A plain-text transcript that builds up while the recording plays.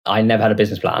I never had a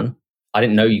business plan. I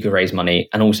didn't know you could raise money.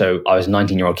 And also I was a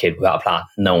 19-year-old kid without a plan.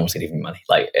 No one was going to give me money.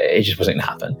 Like, it just wasn't going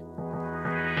to happen.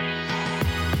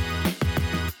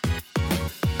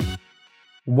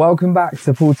 Welcome back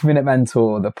to 40-Minute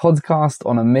Mentor, the podcast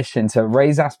on a mission to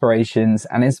raise aspirations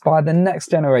and inspire the next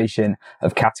generation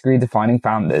of category-defining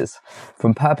founders.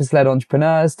 From purpose-led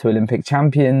entrepreneurs to Olympic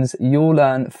champions, you'll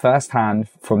learn firsthand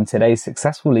from today's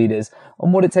successful leaders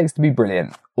on what it takes to be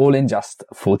brilliant, all in just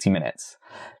 40 minutes.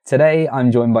 Today,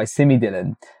 I'm joined by Simmy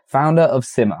Dhillon, founder of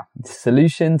Simmy, the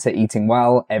solution to eating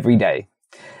well every day.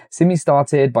 Simmy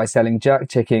started by selling jerk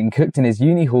chicken cooked in his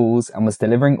uni halls and was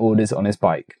delivering orders on his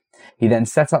bike. He then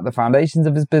set up the foundations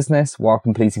of his business while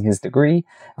completing his degree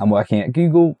and working at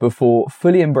Google before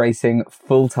fully embracing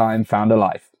full-time founder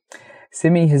life.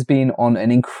 Simmy has been on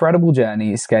an incredible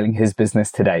journey scaling his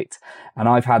business to date, and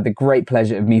I've had the great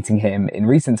pleasure of meeting him in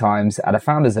recent times at a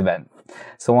founders event.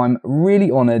 So I'm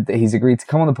really honoured that he's agreed to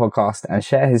come on the podcast and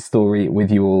share his story with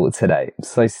you all today.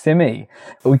 So Simmy,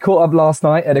 we caught up last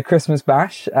night at a Christmas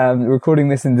bash, recording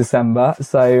this in December.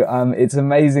 So it's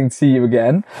amazing to see you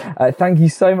again. Thank you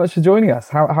so much for joining us.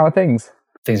 How are things?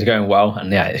 Things are going well. And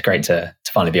yeah, it's great to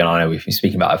finally be on. I know we've been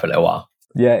speaking about it for a little while.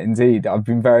 Yeah, indeed. I've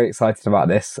been very excited about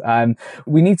this.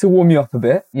 We need to warm you up a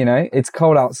bit. You know, it's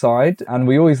cold outside and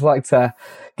we always like to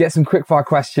get some quickfire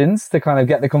questions to kind of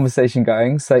get the conversation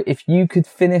going. So if you could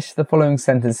finish the following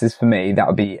sentences for me, that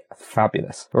would be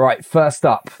fabulous. Right. First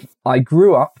up, I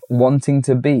grew up wanting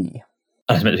to be.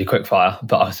 I was meant to be quickfire,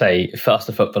 but I'll say first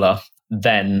a footballer,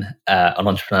 then an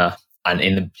entrepreneur. And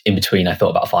in between, I thought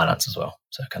about finance as well.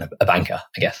 So kind of a banker,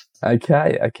 I guess.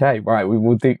 Okay. Right.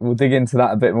 We'll dig into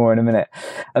that a bit more in a minute.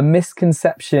 A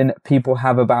misconception people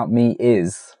have about me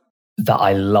is that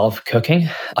I love cooking.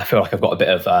 I feel like I've got a bit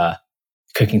of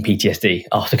cooking PTSD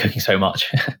after cooking so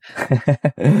much.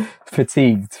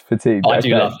 Fatigued. I do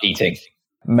love eating.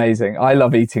 Amazing. I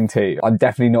love eating too. I'm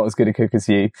definitely not as good a cook as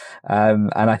you.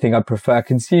 And I think I prefer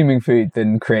consuming food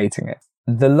than creating it.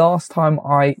 The last time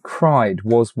I cried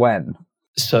was when?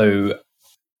 So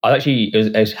I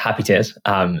it was happy tears.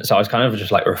 So I was kind of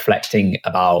just like reflecting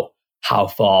about how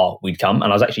far we'd come.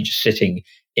 And I was actually just sitting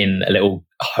in a little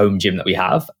home gym that we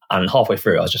have. And halfway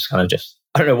through, I was just I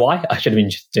don't know why I should have been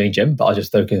just doing gym, but I was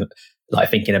just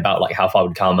thinking about like how far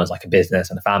we'd come as like a business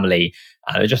and a family.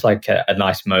 And it was just like a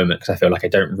nice moment because I feel like I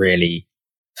don't really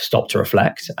stop to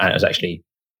reflect. And it was actually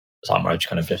a time where I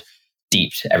just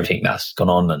deeped everything that's gone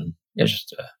on, and it was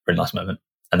just a really nice moment.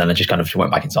 And then I just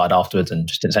went back inside afterwards and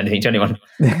just didn't say anything to anyone.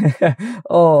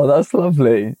 Oh, that's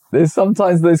lovely. There's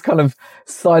sometimes those kind of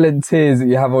silent tears that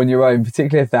you have on your own,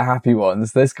 particularly if they're happy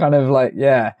ones. There's kind of like,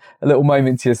 a little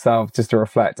moment to yourself just to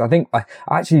reflect. I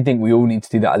actually think we all need to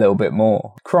do that a little bit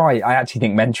more. Cry. I actually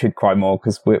think men should cry more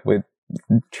because we're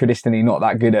traditionally not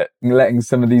that good at letting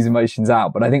some of these emotions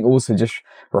out. But I think also just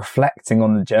reflecting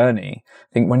on the journey.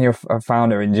 I think when you're a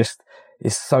founder and just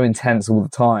is so intense all the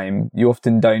time, you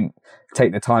often don't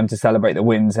take the time to celebrate the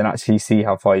wins and actually see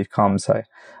how far you've come. So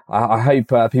I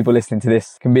hope people listening to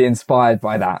this can be inspired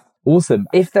by that. Awesome.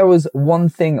 If there was one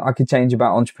thing I could change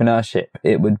about entrepreneurship,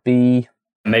 it would be...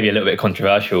 Maybe a little bit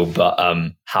controversial, but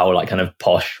how like kind of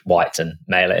posh, white and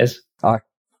male it is. I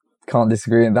can't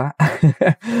disagree with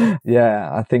that. Yeah,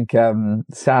 I think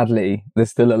sadly, there's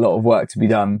still a lot of work to be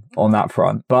done on that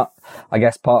front. But I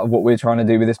guess part of what we're trying to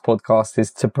do with this podcast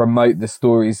is to promote the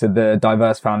stories of the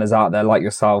diverse founders out there like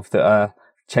yourself that are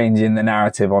changing the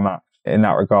narrative on that in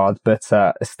that regard. But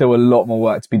there's still a lot more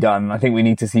work to be done. I think we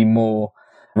need to see more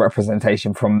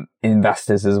representation from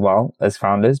investors as well as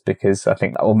founders, because I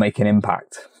think that will make an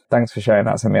impact. Thanks for sharing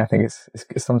that, Simmy. I think it's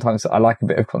sometimes I like a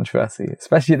bit of controversy,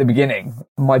 especially at the beginning.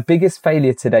 My biggest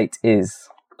failure to date is...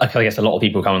 I guess a lot of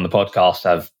people come on the podcast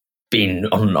have been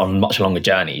on much longer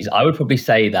journeys. I would probably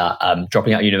say that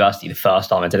dropping out of university the first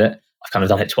time I did it, I've kind of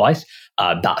done it twice.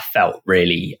 That felt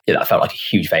like a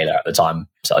huge failure at the time.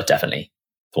 So it's definitely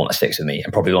the one that sticks with me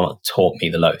and probably the one that taught me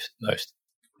the most.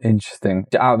 Interesting.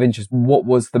 Out of interest, what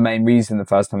was the main reason the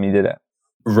first time you did it?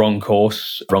 Wrong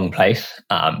course, wrong place,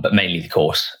 but mainly the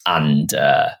course. And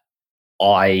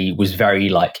I was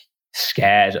very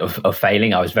scared of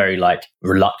failing. I was very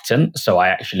reluctant. So I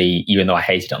actually, even though I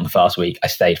hated it on the first week, I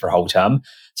stayed for a whole term.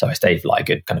 So I stayed for a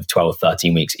good kind of 12,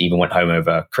 13 weeks, even went home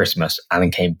over Christmas and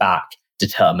then came back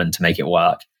determined to make it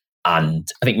work. And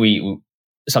I think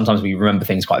sometimes we remember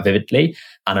things quite vividly.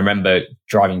 And I remember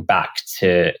driving back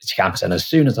to campus, and as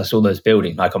soon as I saw those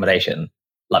buildings, my accommodation,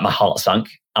 my heart sunk.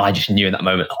 And I just knew in that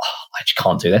moment, I just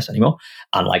can't do this anymore.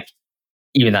 And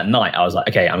even that night, I was like,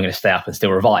 okay, I'm going to stay up and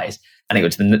still revise. And it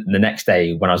was the next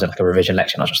day when I was in a revision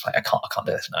lecture, and I was just like, I can't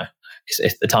do this. No,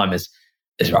 the time is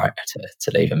right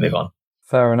to leave and move on.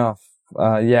 Fair enough.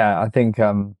 Yeah, I think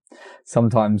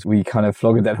sometimes we kind of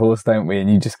flog a dead horse, don't we? And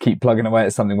you just keep plugging away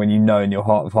at something when you know in your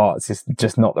heart of hearts it's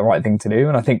just not the right thing to do.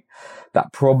 And I think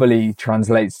that probably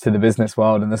translates to the business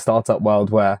world and the startup world,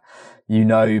 where you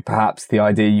know perhaps the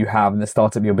idea you have and the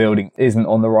startup you're building isn't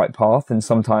on the right path. And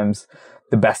sometimes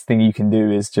the best thing you can do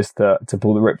is just to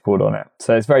pull the ripcord on it.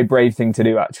 So it's a very brave thing to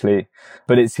do, actually.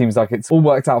 But it seems like it's all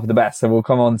worked out for the best. So we'll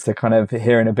come on to kind of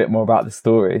hearing a bit more about the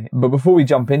story. But before we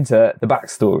jump into the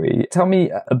backstory, tell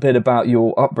me a bit about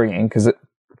your upbringing, because I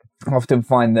often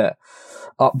find that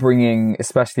upbringing,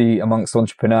 especially amongst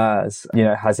entrepreneurs,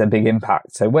 has a big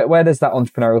impact. So where does that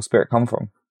entrepreneurial spirit come from?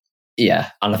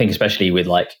 Yeah. And I think especially with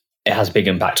it has a big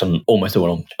impact on almost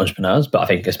all entrepreneurs, but I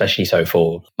think especially so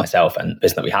for myself and the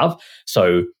business that we have.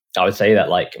 So I would say that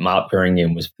my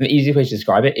upbringing was, the easiest way to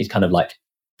describe it is kind of like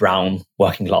brown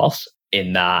working class,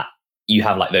 in that you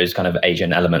have those kind of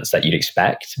Asian elements that you'd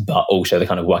expect, but also the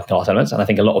kind of working class elements. And I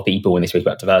think a lot of people, when they speak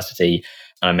about diversity,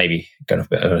 and I'm maybe going off a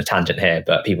bit of a tangent here,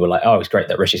 but people are like, oh, it's great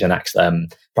that Rishi Sunak's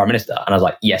Prime Minister. And I was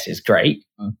like, yes, it's great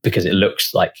because it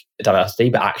looks like diversity,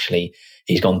 but actually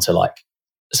he's gone to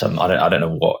I don't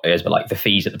know what it is, but the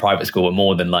fees at the private school are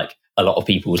more than a lot of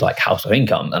people's household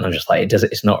income. And I'm just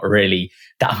it's not really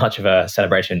that much of a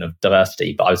celebration of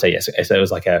diversity. But I would say, yes, it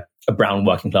was a brown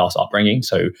working class upbringing.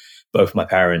 So both of my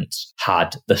parents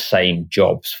had the same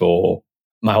jobs for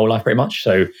my whole life pretty much.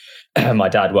 So my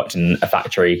dad worked in a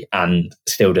factory and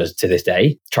still does to this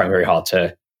day, trying very hard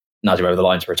to nudge him over the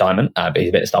line to retirement, but he's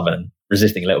a bit stubborn and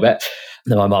resisting a little bit.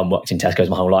 And then my mum worked in Tesco's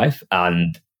my whole life.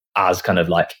 And as kind of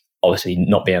obviously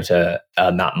not being able to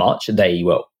earn that much, they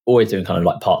were always doing kind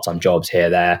of part-time jobs here,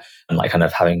 there, and kind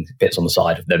of having bits on the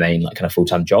side of their main kind of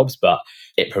full-time jobs. But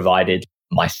it provided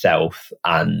myself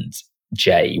and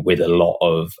Jay with a lot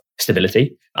of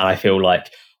stability. And I feel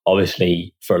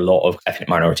obviously for a lot of ethnic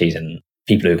minorities and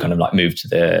people who kind of moved to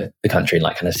the country in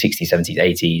kind of 60s, 70s,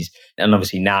 80s, and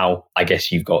obviously now I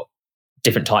guess you've got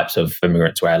different types of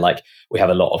immigrants where we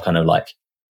have a lot of kind of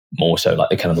more so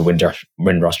the kind of the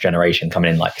Windrush generation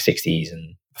coming in 60s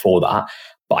and before that.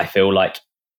 But I feel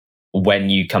when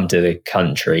you come to the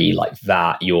country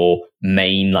that, your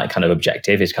main kind of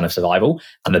objective is kind of survival.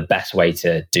 And the best way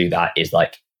to do that is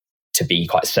to be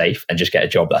quite safe and just get a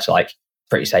job that's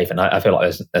pretty safe. And I feel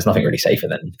there's nothing really safer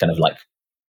than kind of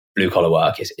blue collar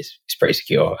work is pretty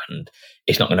secure, and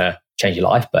it's not going to change your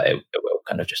life, but it will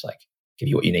kind of just give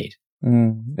you what you need.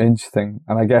 Interesting.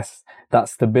 And I guess that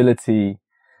stability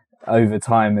over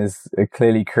time has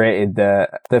clearly created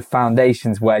the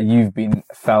foundations where you've been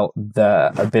felt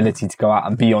the ability to go out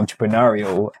and be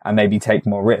entrepreneurial and maybe take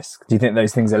more risk. Do you think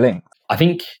those things are linked? I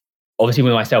think obviously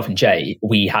with myself and Jay,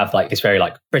 we have this very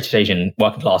British Asian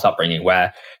working class upbringing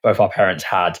where both our parents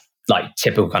had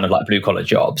typical kind of blue collar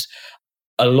jobs.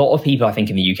 A lot of people I think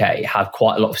in the UK have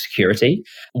quite a lot of security,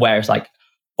 whereas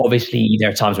obviously there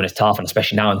are times when it's tough, and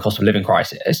especially now in the cost of living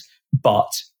crisis,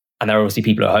 and there are obviously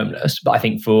people who are homeless. But I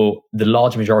think for the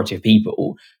large majority of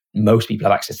people, most people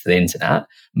have access to the internet.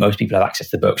 Most people have access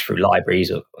to books through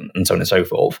libraries and so on and so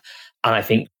forth. And I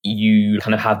think you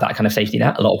kind of have that kind of safety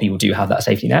net. A lot of people do have that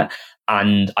safety net.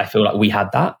 And I feel we had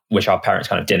that, which our parents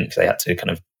kind of didn't, because they had to kind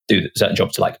of do certain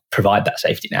jobs to provide that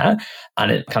safety net.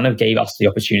 And it kind of gave us the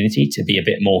opportunity to be a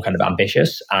bit more kind of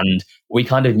ambitious. And we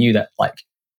kind of knew that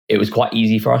it was quite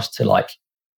easy for us to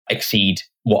exceed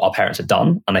what our parents had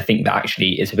done. And I think that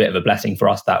actually is a bit of a blessing for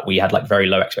us that we had very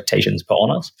low expectations put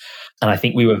on us. And I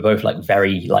think we were both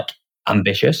very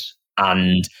ambitious,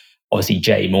 and obviously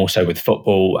Jay more so with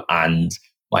football and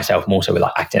myself more so with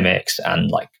academics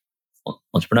and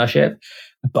entrepreneurship.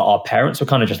 But our parents were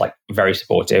kind of just very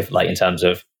supportive, in terms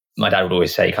of, my dad would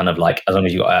always say kind of as long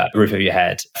as you got a roof over your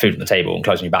head, food on the table and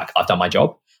clothes on your back, I've done my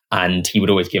job. And he would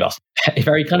always give us a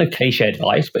very kind of cliche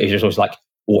advice, but it was just always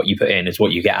what you put in is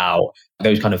what you get out.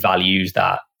 Those kind of values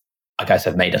that, I guess,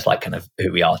 have made us kind of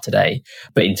who we are today.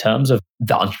 But in terms of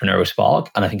that entrepreneurial spark,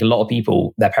 and I think a lot of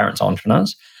people, their parents are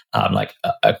entrepreneurs,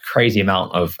 a crazy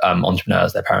amount of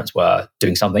entrepreneurs, their parents were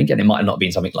doing something, and it might have not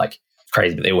been something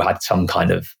crazy, but they all had some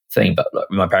kind of thing. But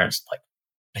my parents,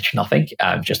 literally nothing,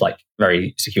 just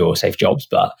very secure, safe jobs.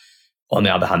 But on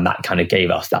the other hand, that kind of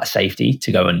gave us that safety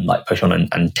to go and push on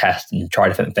and test and try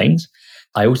different things.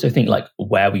 I also think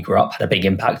where we grew up had a big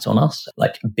impact on us,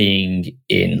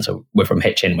 so we're from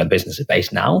Hitchin, where the business is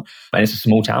based now, and it's a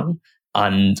small town.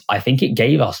 And I think it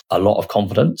gave us a lot of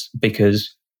confidence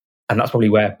because, and that's probably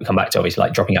where we come back to obviously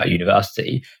dropping out of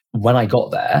university. When I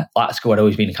got there, at school, I'd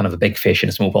always been kind of a big fish in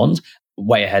a small pond,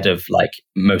 way ahead of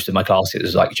most of my classes. It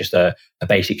was just a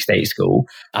basic state school.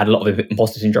 I had a lot of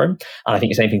imposter syndrome. And I think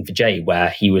the same thing for Jay, where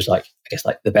he was I guess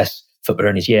the best footballer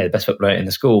in his year, the best footballer in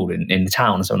the school, in the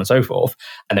town, and so on and so forth.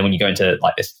 And then when you go into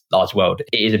like this large world,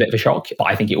 it is a bit of a shock. But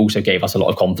I think it also gave us a lot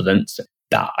of confidence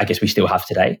that I guess we still have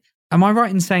today. Am I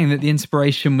right in saying that the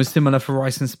inspiration was similar for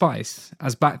Rice and Spice,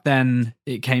 as back then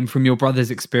it came from your brother's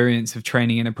experience of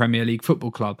training in a Premier League football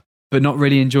club, but not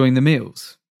really enjoying the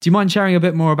meals? Do you mind sharing a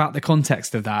bit more about the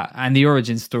context of that and the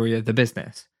origin story of the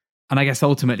business? And I guess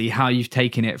ultimately how you've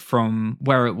taken it from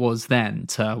where it was then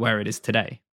to where it is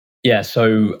today. Yeah,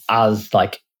 so as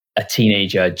like a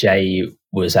teenager, Jay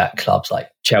was at clubs like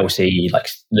Chelsea, like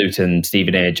Luton,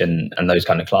 Stevenage, and those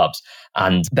kind of clubs.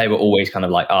 And they were always kind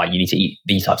of like, you need to eat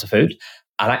these types of food.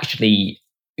 And actually,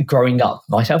 growing up,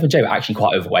 myself and Jay were actually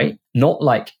quite overweight, not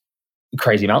like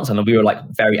crazy amounts. And we were like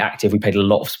very active. We played a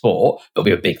lot of sport, but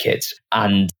we were big kids.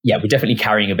 And yeah, we're definitely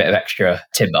carrying a bit of extra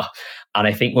timber. And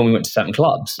I think when we went to certain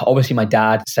clubs, obviously my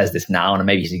dad says this now, and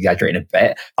maybe he's exaggerating a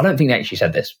bit. I don't think they actually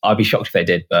said this. I'd be shocked if they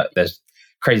did, but there's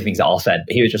crazy things that are said.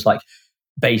 But he was just like,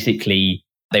 basically,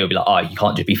 they would be like, you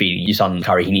can't just be feeding your son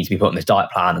curry. He needs to be put on this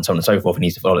diet plan and so on and so forth. He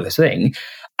needs to follow this thing.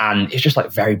 And it's just like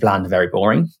very bland and very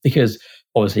boring because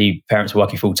obviously parents were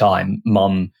working full time.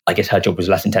 Mum, I guess her job was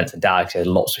less intense than dad because he had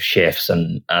lots of shifts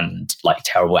and like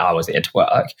terrible hours they had to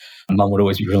work. Mum would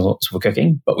always be responsible for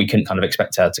cooking, but we couldn't kind of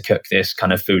expect her to cook this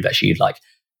kind of food that she'd like,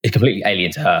 is completely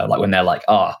alien to her. Like when they're like,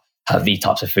 have these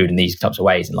types of food in these types of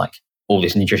ways and like all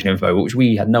this nutrition info, which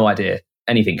we had no idea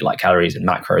anything like calories and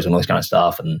macros and all this kind of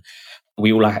stuff. And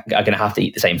we all are going to have to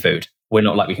eat the same food. We're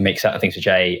not like we can make certain things for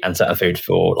Jay and certain food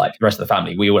for like the rest of the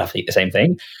family. We all have to eat the same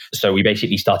thing. So we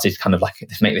basically started kind of like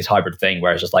make this hybrid thing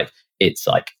where it's just like, it's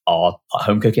like our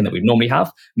home cooking that we normally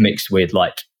have mixed with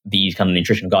like these kind of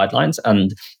nutrition guidelines.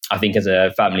 And I think as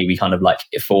a family, we kind of like,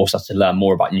 it forced us to learn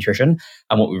more about nutrition.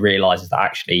 And what we realized is that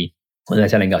actually when they're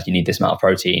telling us you need this amount of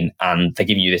protein and they're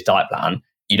giving you this diet plan,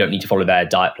 you don't need to follow their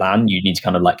diet plan. You need to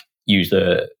kind of like use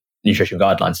the nutrition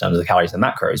guidelines in terms of the calories and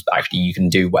macros, but actually you can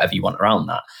do whatever you want around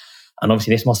that. And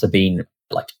obviously this must have been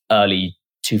like early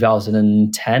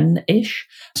 2010-ish.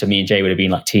 So me and Jay would have been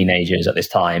like teenagers at this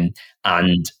time.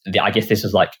 And I guess this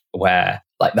was like where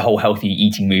like the whole healthy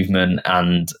eating movement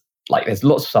and like there's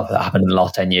lots of stuff that happened in the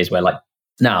last 10 years where like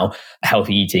now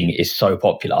healthy eating is so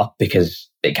popular because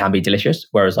it can be delicious.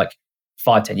 Whereas like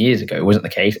 5-10 years ago, it wasn't the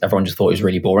case. Everyone just thought it was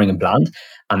really boring and bland.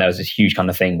 And there was this huge kind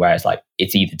of thing where it's like,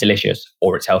 it's either delicious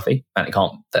or it's healthy and it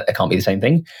can't be the same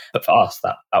thing. But for us,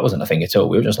 that wasn't a thing at all.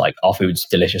 We were just like, our food's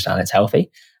delicious and it's healthy.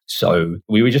 So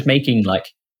we were just making like,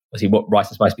 obviously what Rice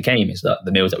and Spice became is that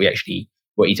the meals that we actually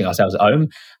were eating ourselves at home.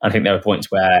 And I think there were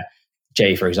points where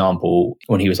Jay, for example,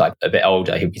 when he was like a bit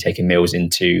older, he would be taking meals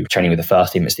into training with the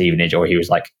first team at Stevenage, or he was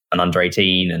like an under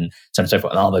 18 and so on and so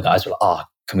forth. And other guys were like,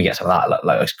 can we get some of that?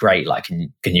 Like looks great. Like,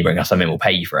 can you bring us something? We'll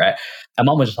pay you for it. And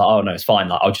Mum was just like, oh no, it's fine.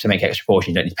 Like, I'll just make extra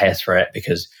portion. You don't need to pay us for it,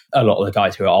 because a lot of the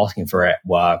guys who were asking for it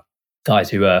were guys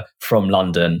who were from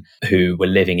London who were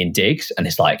living in digs. And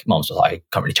it's like, Mum's just like, I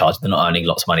can't really charge them. They're not earning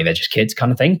lots of money. They're just kids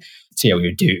kind of thing. So yeah, we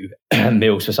would do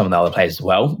meals for some of the other players as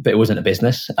well, but it wasn't a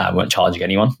business. We weren't charging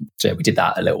anyone. So yeah, we did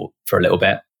that for a little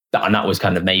bit. And that was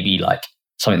kind of maybe like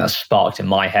something that sparked in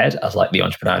my head as like the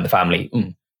entrepreneur in the family.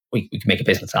 We can make a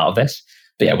business out of this.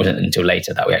 But yeah, it wasn't until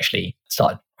later that we actually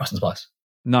started Rice and Spice.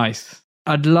 Nice.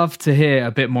 I'd love to hear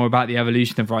a bit more about the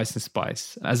evolution of Rice and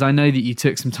Spice, as I know that you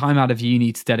took some time out of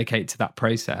uni to dedicate to that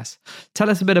process. Tell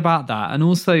us a bit about that. And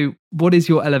also, what is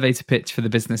your elevator pitch for the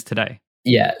business today?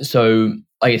 Yeah, so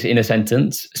I guess in a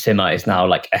sentence, Simmy is now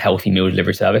like a healthy meal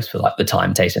delivery service for like the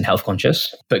time, taste and health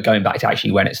conscious. But going back to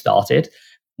actually when it started,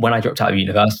 when I dropped out of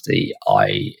university,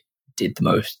 I did the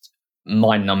most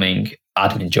mind-numbing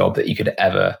admin job that you could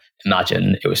ever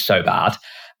imagine. It was so bad.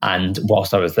 And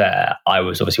whilst I was there, I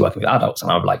was obviously working with adults,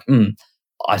 and I was like,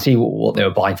 I see what they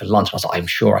were buying for lunch. And I was like, I'm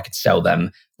sure I could sell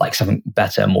them like something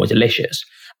better, more delicious.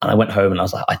 And I went home and I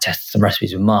was like, I tested some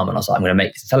recipes with Mum, and I was like, I'm going to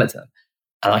make this and sell it to them.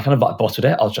 And I kind of like bottled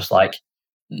it. I was just like,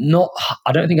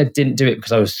 I don't think I didn't do it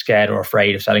because I was scared or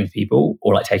afraid of selling to people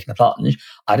or like taking the plunge.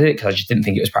 I did it because I just didn't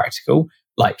think it was practical.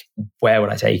 Like, where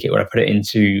would I take it? Would I put it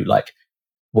into like,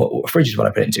 what fridges would I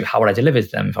put it into? How would I deliver to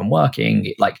them if I'm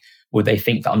working? Like, would they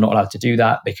think that I'm not allowed to do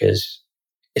that because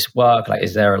it's work? Like,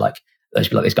 is there like, they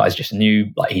should be like, this guy's just new,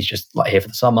 like he's just like here for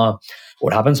the summer.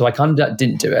 What happened? So I kind of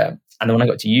didn't do it. And then when I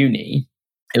got to uni,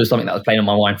 it was something that was playing on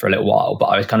my mind for a little while, but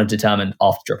I was kind of determined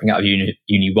after dropping out of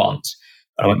uni once,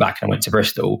 I went back and I went to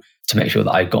Bristol to make sure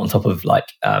that I got on top of like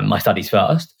my studies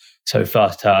first. So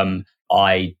first term,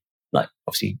 I like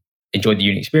obviously enjoyed the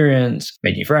uni experience,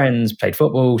 made new friends, played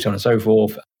football, so on and so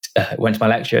forth, went to my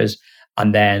lectures.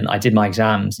 And then I did my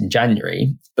exams in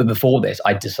January. But before this,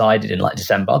 I decided in like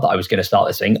December that I was going to start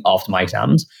this thing after my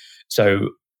exams. So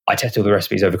I tested all the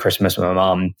recipes over Christmas with my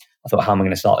mum. I thought, how am I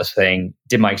going to start this thing?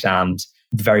 Did my exams.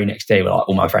 The very next day, like,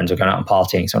 all my friends were going out and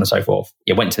partying, so on and so forth.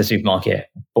 Yeah, went to the supermarket,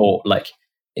 bought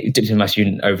dipped in my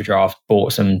student overdraft,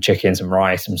 bought some chicken, some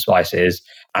rice, some spices,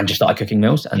 and just started cooking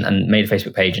meals and made a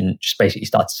Facebook page and just basically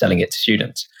started selling it to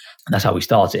students. And that's how we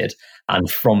started. And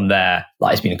from there,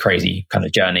 like, it's been a crazy kind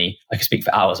of journey. I could speak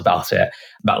for hours about it,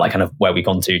 about like kind of where we've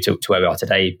gone to where we are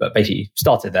today. But basically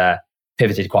started there,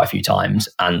 pivoted quite a few times,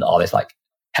 and are this like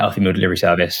healthy meal delivery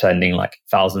service, sending like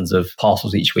thousands of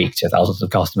parcels each week to thousands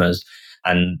of customers.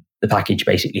 And the package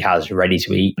basically has ready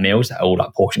to eat meals that are all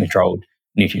like portion controlled,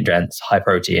 nutrient dense, high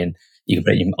protein. You can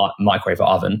put it in your microwave or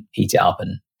oven, heat it up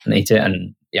and eat it.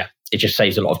 And yeah, it just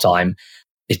saves a lot of time.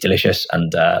 It's delicious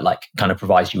and like kind of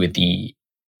provides you with the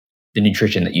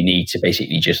nutrition that you need to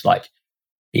basically just like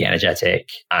be energetic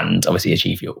and obviously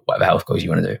achieve your whatever health goals you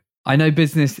want to do. I know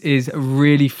business is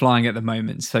really flying at the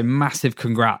moment, so massive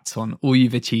congrats on all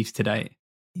you've achieved today.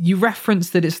 You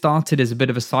referenced that it started as a bit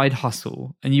of a side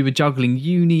hustle and you were juggling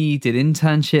uni, did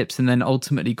internships, and then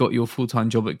ultimately got your full-time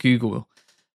job at Google.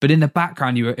 But in the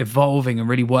background, you were evolving and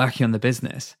really working on the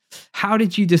business. How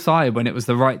did you decide when it was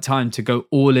the right time to go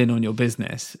all in on your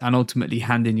business and ultimately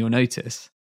hand in your notice?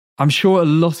 I'm sure a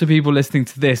lot of people listening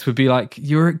to this would be like,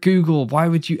 you're at Google, why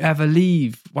would you ever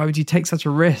leave? Why would you take such a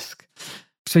risk?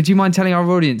 So do you mind telling our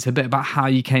audience a bit about how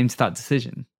you came to that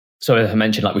decision? So as I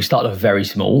mentioned, like we started off very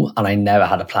small and I never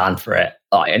had a plan for it.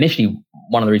 Like initially,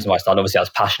 one of the reasons why I started, obviously I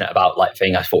was passionate about like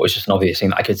thing. I thought it was just an obvious thing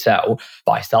that I could sell,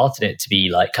 but I started it to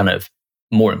be like kind of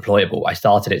more employable. I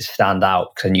started it to stand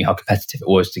out because I knew how competitive it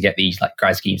was to get these like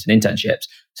grad schemes and internships.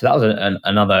 So that was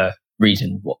another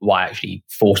reason why it actually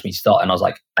forced me to start. And I was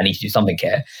like, I need to do something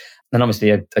here. And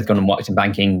obviously I'd gone and worked in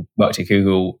banking, worked at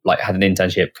Google, like had an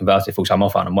internship, converted full-time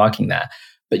offer and I'm working there.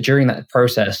 But during that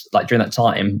process, like during that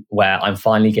time where I'm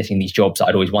finally getting these jobs that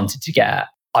I'd always wanted to get,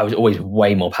 I was always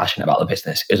way more passionate about the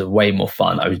business. It was way more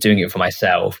fun. I was doing it for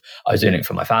myself. I was doing it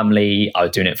for my family. I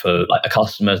was doing it for like the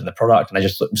customers and the product. And I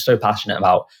just was so passionate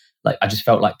about, like, I just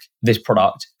felt like this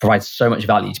product provides so much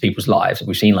value to people's lives.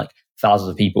 We've seen like thousands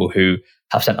of people who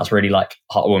have sent us really like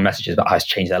heartwarming messages about how it's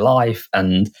changed their life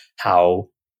and how,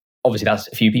 obviously that's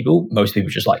a few people. Most people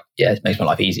just like, yeah, it makes my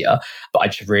life easier. But I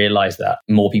just realized that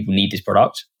more people need this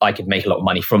product. I could make a lot of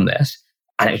money from this.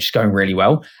 And it was just going really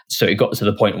well. So it got to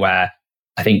the point where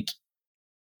I think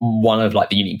one of like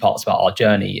the unique parts about our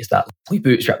journey is that we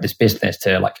bootstrapped this business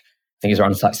to like, I think it's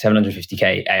around like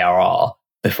 750K ARR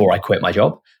before I quit my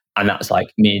job. And that's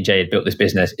like me and Jay had built this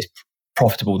business. It's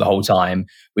profitable the whole time.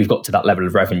 We've got to that level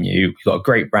of revenue. We've got a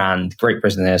great brand, great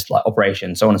business, like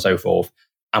operations, so on and so forth.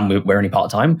 And we're only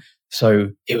part-time. So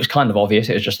it was kind of obvious.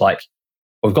 It was just like,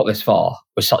 we've got this far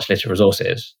with such little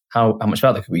resources. How much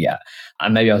further could we get?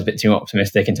 And maybe I was a bit too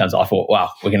optimistic in terms of, I thought, wow,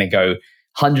 we're going to go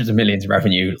hundreds of millions of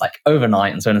revenue like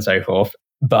overnight and so on and so forth.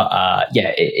 But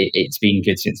yeah, it's been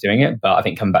good since doing it. But I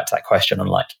think coming back to that question on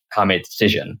like how I made the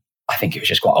decision, I think it was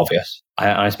just quite obvious.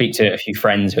 I speak to a few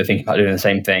friends who are thinking about doing the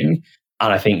same thing.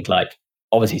 And I think like,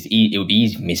 obviously it would be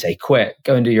easy for me to say, quit,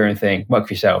 go and do your own thing, work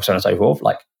for yourself, so on and so forth.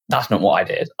 Like, that's not what I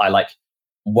did. I like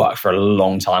worked for a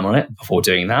long time on it before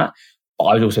doing that. But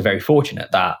I was also very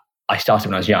fortunate that I started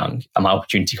when I was young and my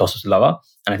opportunity cost was lower.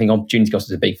 And I think opportunity cost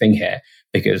is a big thing here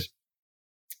because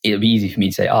it would be easy for me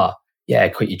to say, yeah,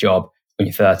 quit your job when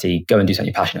you're 30, go and do something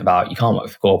you're passionate about. You can't work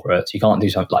for corporates. You can't do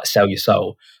something like sell your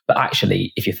soul. But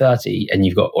actually, if you're 30 and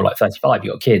you've got, or like 35,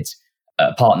 you've got kids,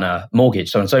 a partner,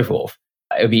 mortgage, so on and so forth,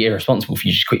 it would be irresponsible for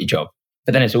you to just quit your job.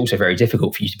 But then it's also very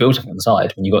difficult for you to build something on the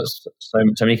side when you've got so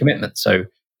many commitments. So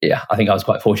yeah, I think I was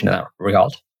quite fortunate in that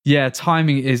regard. Yeah,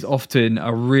 timing is often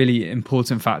a really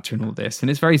important factor in all this. And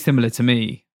it's very similar to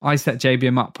me. I set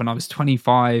JBM up when I was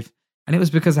 25, and it was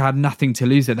because I had nothing to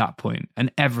lose at that point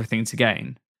and everything to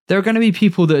gain. There are going to be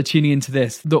people that are tuning into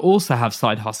this that also have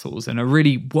side hustles and are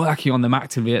really working on them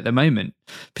actively at the moment.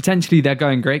 Potentially they're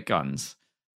going great guns.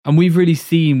 And we've really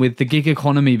seen with the gig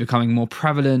economy becoming more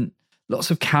prevalent, lots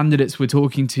of candidates we're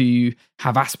talking to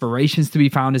have aspirations to be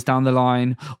founders down the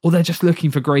line, or they're just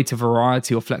looking for greater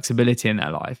variety or flexibility in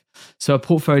their life. So a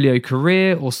portfolio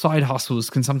career or side hustles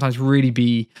can sometimes really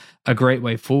be a great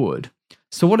way forward.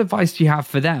 So what advice do you have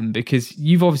for them? Because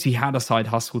you've obviously had a side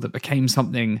hustle that became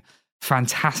something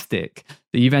fantastic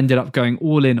that you've ended up going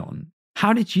all in on.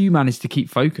 How did you manage to keep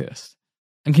focused?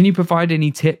 And can you provide any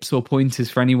tips or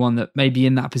pointers for anyone that may be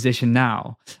in that position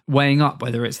now, weighing up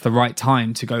whether it's the right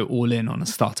time to go all in on a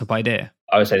startup idea?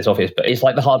 I would say it's obvious, but it's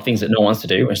like the hard things that no one wants to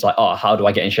do. It's like, how do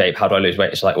I get in shape? How do I lose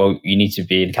weight? It's like, well, you need to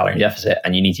be in a calorie deficit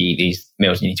and you need to eat these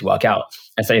meals, you need to work out.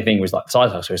 And same thing with like the side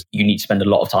hustle is you need to spend a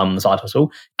lot of time on the side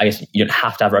hustle. I guess you don't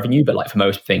have to have revenue, but like for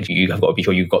most things, you have got to be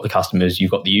sure you've got the customers, you've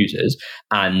got the users.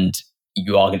 And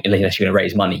you are going, unless you're going to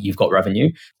raise money, you've got revenue.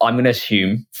 I'm going to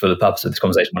assume, for the purpose of this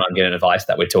conversation, when I'm giving advice,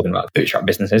 that we're talking about bootstrap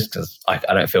businesses, because I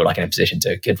don't feel like in a position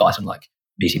to give advice on like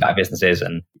VC-backed businesses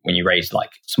and when you raise like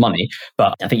some money.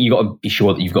 But I think you've got to be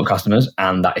sure that you've got customers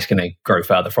and that it's going to grow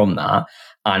further from that.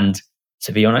 And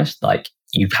to be honest, like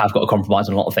you have got to compromise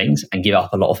on a lot of things and give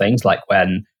up a lot of things. Like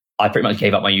when I pretty much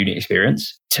gave up my uni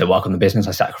experience to work on the business,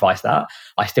 I sacrificed that.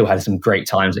 I still had some great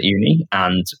times at uni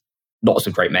and lots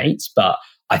of great mates, but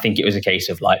I think it was a case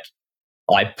of like,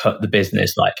 I put the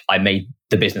business, like I made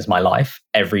the business my life.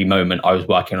 Every moment I was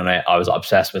working on it, I was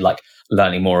obsessed with like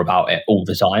learning more about it all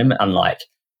the time. And like,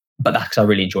 but that's because I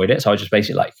really enjoyed it. So I just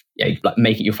basically like, like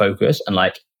make it your focus and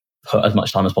like put as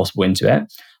much time as possible into it.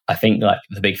 I think like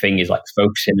the big thing is like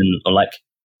focusing on like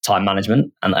time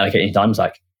management and allocating time. Is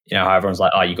like, you know, how everyone's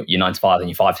like, oh, you got your 9 to 5 and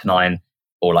your 5 to 9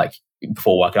 or like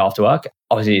before work and after work.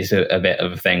 Obviously it's a bit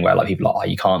of a thing where like people are like, oh,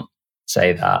 you can't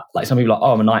say that. Like some people are like,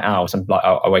 oh, I'm a night owl. Some people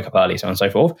are like, I wake up early, so on and so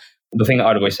forth. The thing that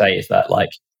I'd always say is that like,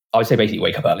 I would say basically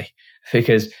wake up early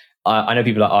because I know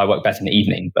people are like, oh, I work better in the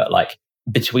evening, but like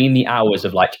between the hours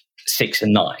of like 6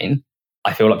 and 9,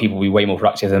 I feel like people will be way more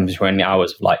productive than between the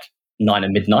hours of like 9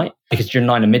 and midnight, because during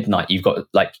 9 and midnight, you've got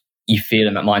like, you feel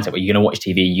in that mindset where you're going to watch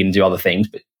TV, you're going to do other things,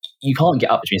 but you can't get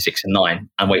up between 6 and 9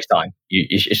 and waste time.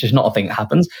 It's just not a thing that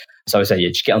happens. So I say, yeah,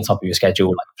 just get on top of your schedule,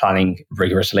 like planning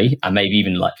rigorously, and maybe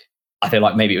even like, I feel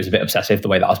like maybe it was a bit obsessive the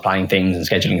way that I was planning things and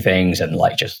scheduling things, and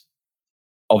like just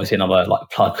obviously another like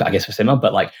plug, I guess, for Simmer,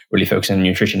 but like really focusing on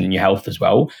nutrition and your health as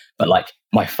well. But like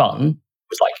my fun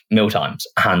was like meal times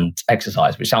and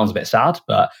exercise, which sounds a bit sad,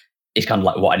 but it's kind of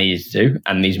like what I needed to do.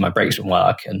 And these are my breaks from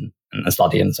work and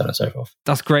study and so on and so forth.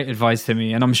 That's great advice,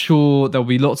 Simmy. And I'm sure there'll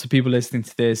be lots of people listening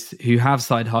to this who have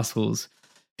side hustles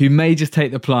who may just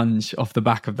take the plunge off the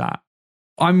back of that.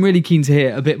 I'm really keen to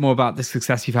hear a bit more about the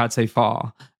success you've had so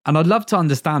far. And I'd love to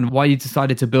understand why you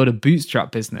decided to build a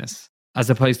bootstrap business as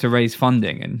opposed to raise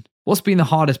funding. And what's been the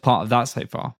hardest part of that so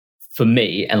far? For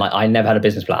me, and like I never had a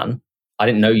business plan. I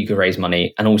didn't know you could raise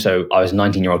money. And also I was a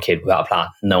 19-year-old kid without a plan.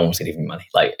 No one was going to give me money.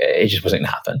 Like it just wasn't going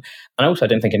to happen. And also I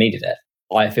don't think I needed it.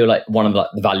 I feel like one of like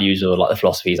the values or like the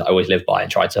philosophies I always live by and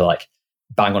try to like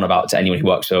bang on about to anyone who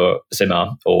works for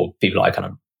Simmer or people like kind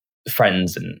of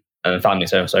friends and family and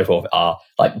so on and so forth are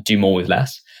like do more with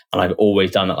less. And I've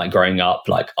always done that, like growing up,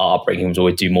 like our upbringing was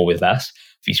always do more with less,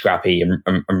 be scrappy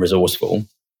and resourceful.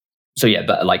 So yeah,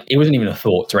 but like it wasn't even a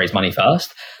thought to raise money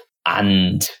first.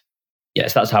 And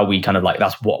yes, that's how we kind of like,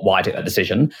 that's why I took that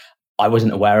decision. I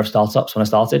wasn't aware of startups when I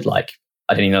started. Like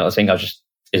I didn't even know that was a thing.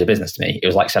 It was a business to me. It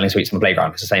was like selling sweets on the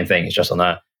playground. It's the same thing. It's just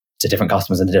to different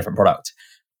customers and a different product.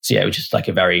 So yeah, it was just like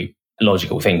a very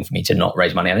logical thing for me to not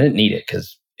raise money. And I didn't need it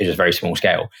because it was very small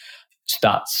scale. So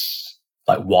that's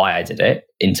like why I did it.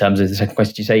 In terms of the second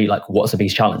question, you say like, what's the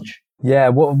biggest challenge? Yeah.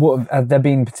 What have there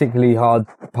been particularly hard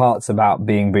parts about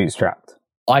being bootstrapped?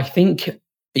 I think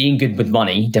being good with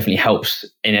money definitely helps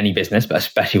in any business, but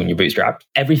especially when you're bootstrapped.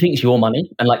 Everything's your money.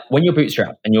 And like when you're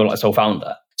bootstrapped and you're like a sole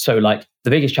founder. So like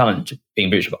the biggest challenge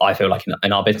being bootstrapped, I feel like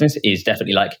in our business is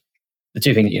definitely like the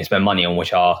two things that you can spend money on,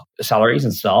 which are salaries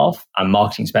and staff and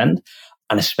marketing spend.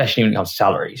 And especially when it comes to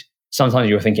salaries, sometimes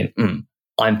you're thinking,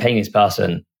 I'm paying this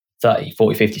person 30,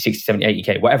 40, 50, 60, 70,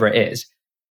 80K, whatever it is.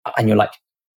 And you're like,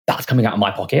 that's coming out of my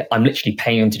pocket. I'm literally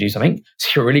paying them to do something. So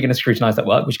you're really going to scrutinize that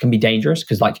work, which can be dangerous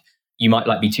because like you might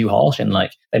like be too harsh and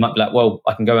like they might be like, well,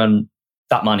 I can go earn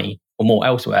that money or more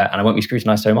elsewhere and I won't be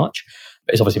scrutinized so much.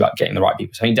 But it's obviously about getting the right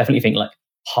people. So I definitely think like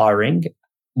hiring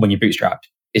when you're bootstrapped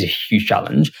is a huge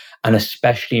challenge, and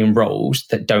especially in roles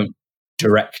that don't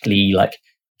directly like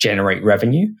generate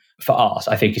revenue. For us,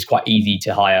 I think it's quite easy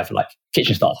to hire for like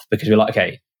kitchen staff because we're like,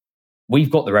 okay, we've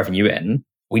got the revenue in,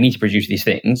 we need to produce these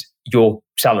things. Your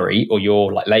salary or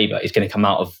your like labor is going to come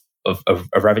out of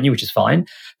revenue, which is fine.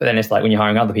 But then it's like when you're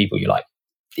hiring other people, you're like,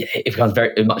 it becomes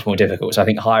very much more difficult. So I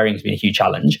think hiring has been a huge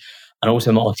challenge, and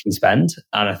also marketing spend.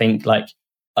 And I think like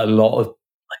a lot of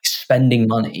like spending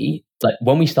money, like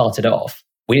when we started off,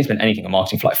 we didn't spend anything on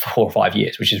marketing for like 4 or 5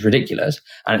 years, which is ridiculous.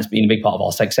 And it's been a big part of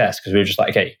our success because we were just like,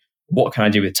 okay, what can I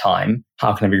do with time?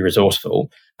 How can I be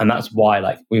resourceful? And that's why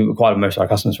like we acquired most of our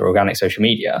customers for organic social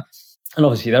media. And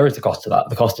obviously there is the cost to that.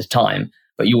 The cost is time,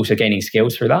 but you're also gaining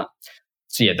skills through that.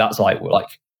 So yeah, that's like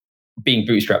being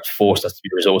bootstrapped forced us to be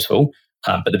resourceful.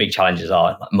 But the big challenges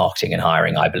are like marketing and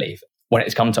hiring, I believe. When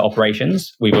it's come to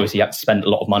operations, we've obviously had to spend a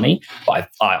lot of money, but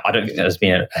I don't think there's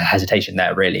been a hesitation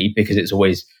there really, because it's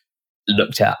always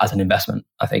looked at as an investment,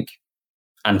 I think,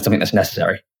 and something that's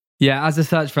necessary. Yeah, as a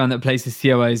search firm that places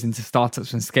COOs into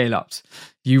startups and scale-ups,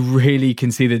 you really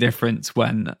can see the difference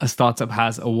when a startup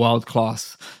has a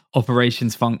world-class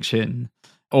operations function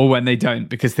or when they don't,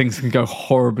 because things can go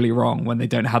horribly wrong when they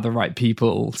don't have the right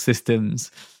people,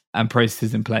 systems, and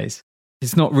processes in place.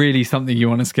 It's not really something you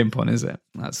want to skimp on, is it?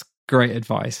 That's great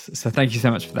advice. So thank you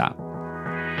so much for that.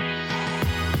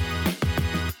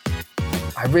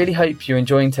 I really hope you're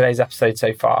enjoying today's episode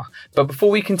so far. But before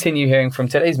we continue hearing from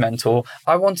today's mentor,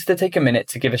 I wanted to take a minute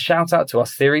to give a shout out to our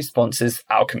series sponsors,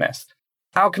 Alchemist.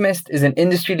 Alchemist is an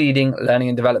industry-leading learning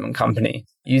and development company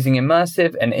using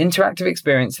immersive and interactive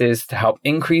experiences to help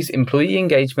increase employee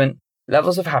engagement,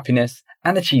 levels of happiness,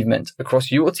 and achievement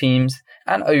across your teams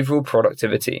and overall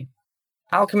productivity.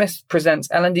 Alchemist presents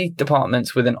L&D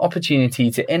departments with an opportunity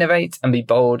to innovate and be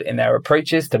bold in their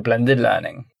approaches to blended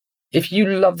learning. If you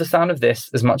love the sound of this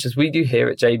as much as we do here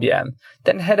at JBM,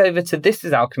 then head over to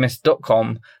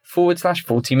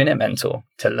thisisalchemist.com/40-minute mentor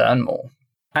to learn more.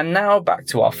 And now back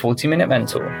to our 40-minute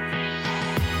mentor.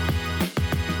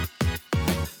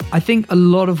 I think a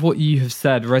lot of what you have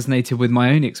said resonated with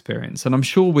my own experience, and I'm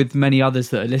sure with many others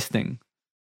that are listening.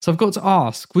 So I've got to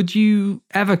ask, would you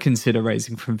ever consider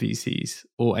raising from VCs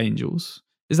or angels?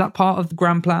 Is that part of the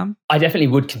grand plan? I definitely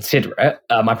would consider it.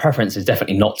 My preference is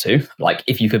definitely not to. Like,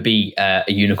 if you could be a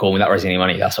unicorn without raising any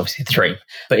money, that's obviously the dream.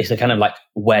 But it's a kind of like,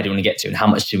 where do we want to get to and how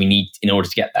much do we need in order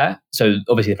to get there? So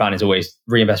obviously the plan is always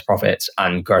reinvest profits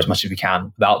and grow as much as we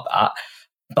can without that.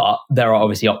 But there are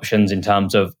obviously options in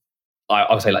terms of, I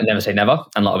would say, like, never say never.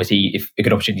 And like, obviously, if a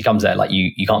good opportunity comes there, like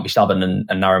you can't be stubborn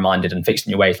and narrow-minded and fixed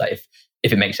in your ways. Like,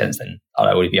 if it makes sense, then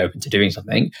I would be open to doing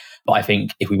something. But I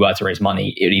think if we were to raise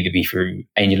money, it would either be through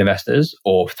angel investors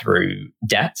or through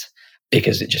debt,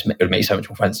 because it would make so much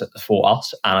more sense for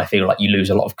us. And I feel like you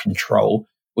lose a lot of control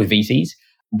with VCs,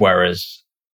 whereas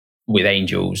with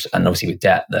angels and obviously with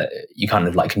debt, that you kind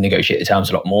of like can negotiate the terms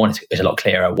a lot more, and it's a lot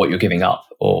clearer what you're giving up,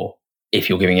 or if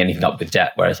you're giving anything up with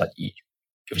debt. Whereas like you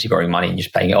obviously borrowing money and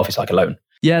just paying it off, it's like a loan.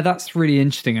 Yeah, that's really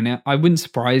interesting. And I wouldn't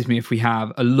surprise me if we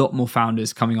have a lot more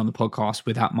founders coming on the podcast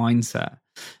with that mindset.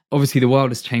 Obviously, the world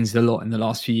has changed a lot in the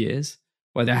last few years,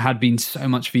 where there had been so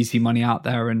much VC money out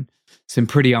there and some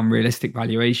pretty unrealistic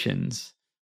valuations.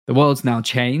 The world's now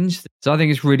changed. So I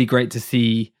think it's really great to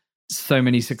see so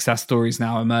many success stories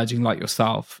now emerging like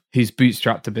yourself, who's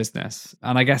bootstrapped a business.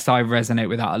 And I guess I resonate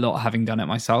with that a lot, having done it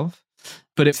myself.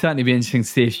 But it'd certainly be interesting to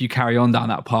see if you carry on down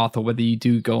that path or whether you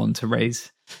do go on to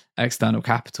raise external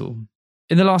capital.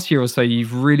 In the last year or so,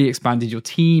 you've really expanded your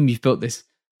team. You've built this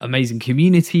amazing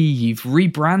community. You've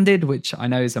rebranded, which I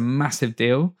know is a massive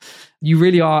deal. You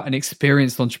really are an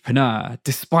experienced entrepreneur,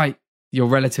 despite your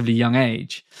relatively young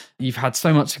age. You've had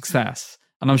so much success,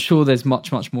 and I'm sure there's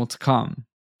much, much more to come.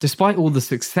 Despite all the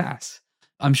success,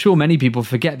 I'm sure many people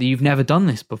forget that you've never done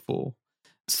this before.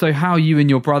 So how you and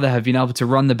your brother have been able to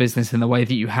run the business in the way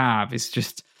that you have is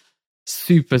just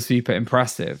super, super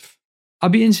impressive.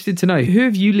 I'd be interested to know, who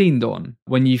have you leaned on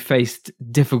when you faced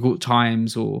difficult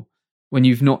times or when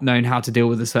you've not known how to deal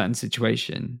with a certain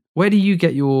situation? Where do you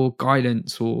get your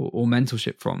guidance or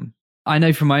mentorship from? I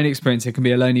know from my own experience, it can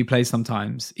be a lonely place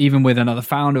sometimes, even with another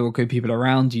founder or good people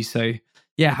around you. So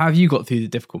yeah, how have you got through the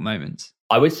difficult moments?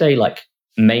 I would say like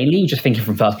mainly just thinking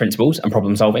from first principles and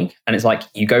problem solving. And it's like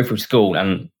you go through school,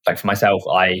 and like for myself,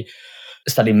 I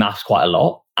studied maths quite a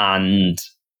lot, and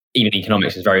even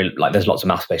economics is very like, there's lots of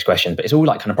maths-based questions, but it's all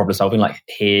like kind of problem solving. Like,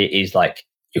 here is like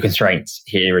your constraints,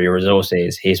 here are your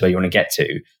resources, here's where you want to get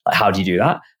to. Like, how do you do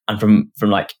that? And from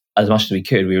like as much as we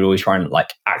could, we would always try and like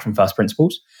act from first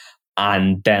principles.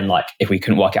 And then like if we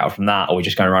couldn't work it out from that, or we're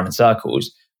just going around in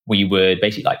circles, we would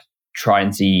basically like try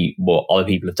and see what other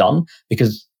people have done.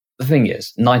 Because the thing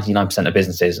is, 99% of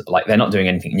businesses, like, they're not doing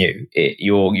anything new.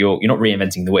 You're not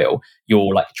reinventing the wheel.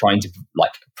 You're like trying to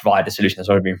like provide a solution that's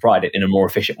already been provided in a more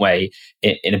efficient way,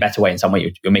 in a better way. In some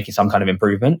way, you're making some kind of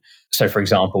improvement. So, for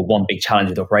example, one big challenge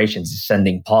with operations is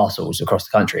sending parcels across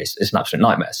the country. It's an absolute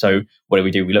nightmare. So, what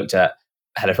do? We looked at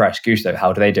HelloFresh, Gusto.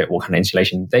 How do they do it? What kind of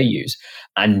installation do they use?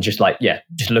 And just like,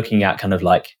 just looking at kind of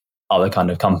like other kind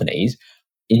of companies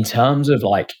in terms of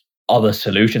like other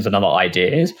solutions and other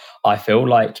ideas. I feel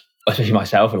like, especially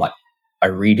myself, like I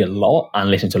read a lot and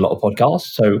listen to a lot of podcasts.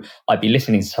 So I'd be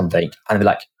listening to something and I'd be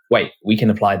like, wait, we can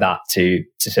apply that to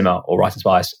Simmer or Rice and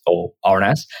Spice or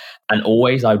RNS. And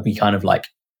always I'd be kind of like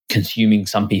consuming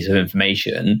some piece of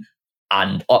information.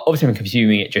 And obviously I'm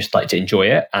consuming it just like to enjoy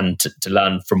it and to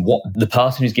learn from what the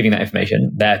person who's giving that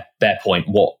information, their point,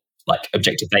 what like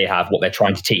objective they have, what they're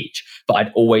trying to teach. But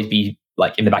I'd always be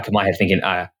like in the back of my head thinking,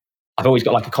 I've always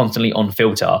got like a constantly on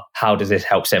filter. How does this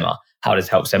help Simmer? How does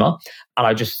it help Simmer? And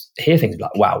I just hear things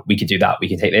like, wow, we could do that. We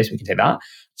can take this. We can take that.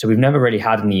 So we've never really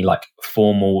had any like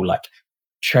formal like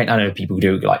train. I know people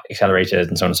do like accelerators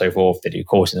and so on and so forth. They do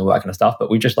courses and all that kind of stuff. But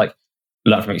we just like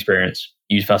learn from experience,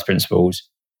 use first principles,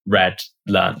 read,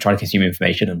 learned, trying to consume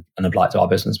information and apply it to our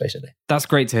business, basically. That's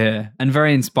great to hear and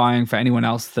very inspiring for anyone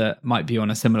else that might be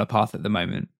on a similar path at the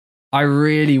moment. I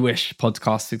really wish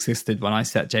podcasts existed when I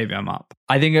set JVM up.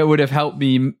 I think it would have helped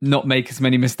me not make as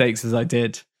many mistakes as I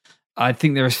did. I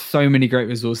think there are so many great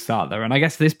resources out there. And I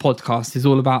guess this podcast is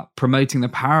all about promoting the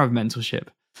power of mentorship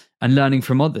and learning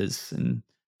from others and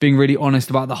being really honest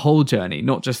about the whole journey,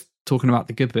 not just talking about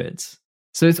the good bits.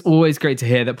 So it's always great to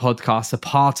hear that podcasts are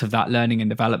part of that learning and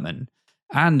development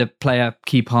and play a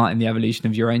key part in the evolution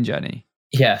of your own journey.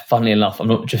 Yeah, funnily enough, I'm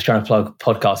not just trying to plug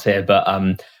podcasts here, but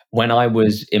when I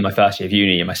was in my first year of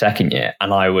uni, in my second year,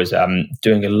 and I was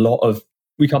doing a lot of,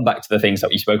 we come back to the things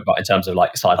that you spoke about in terms of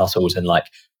like side hustles, and like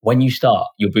when you start,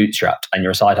 you're bootstrapped and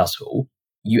you're a side hustle,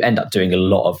 you end up doing a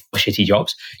lot of shitty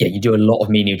jobs. Yeah, you do a lot of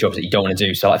menial jobs that you don't want to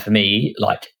do. So like for me,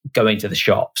 like going to the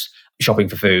shops, shopping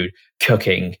for food,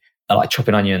 cooking, like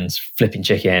chopping onions, flipping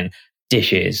chicken,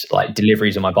 dishes, like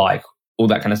deliveries on my bike, all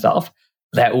that kind of stuff.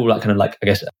 They're all like kind of like, I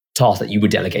guess, tasks that you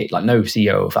would delegate. Like no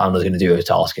CEO or founder is going to do a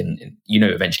task and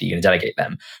eventually you're going to delegate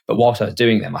them. But whilst I was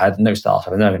doing them, I had no staff.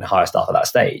 I was never going to hire staff at that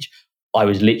stage. I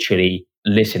was literally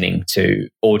listening to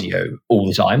audio all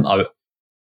the time.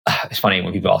 It's funny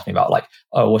when people ask me about like,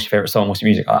 oh, what's your favorite song? What's your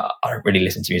music? I don't really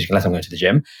listen to music unless I'm going to the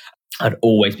gym. I'd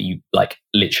always be like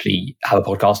literally have a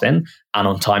podcast in and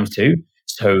on times too.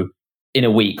 So in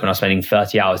a week when I was spending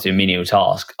 30 hours doing menial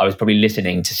tasks, I was probably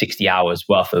listening to 60 hours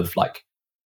worth of like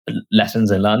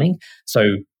lessons and learning.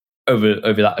 So over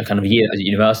that kind of year at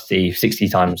university, 60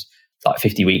 times like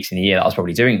 50 weeks in a year that I was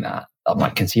probably doing that, I'm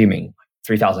like consuming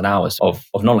 3,000 hours of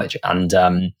knowledge. And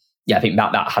I think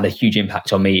that had a huge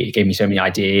impact on me. It gave me so many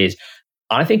ideas.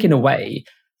 And I think in a way,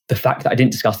 the fact that I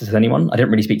didn't discuss this with anyone, I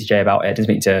didn't really speak to Jay about it, I didn't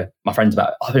speak to my friends about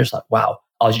it, I was just like, wow,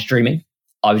 I was just dreaming.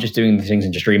 I was just doing these things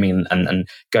and just dreaming and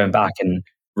going back and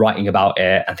writing about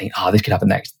it and thinking, this could happen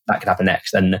next, that could happen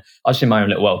next. And I was just in my own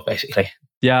little world, basically.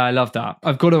 Yeah, I love that.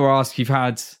 I've got to ask, you've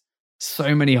had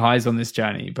so many highs on this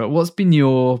journey, but what's been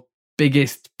your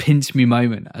biggest pinch me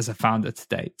moment as a founder to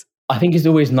date? I think it's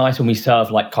always nice when we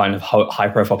serve like kind of high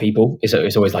profile people.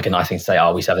 It's always like a nice thing to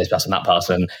say, we serve this person, that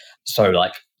person. So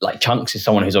like Chunks is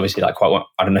someone who's obviously like quite,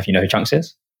 I don't know if you know who Chunks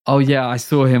is. Oh yeah, I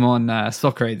saw him on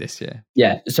Soccer Aid this year.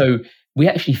 Yeah, so we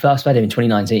actually first met him in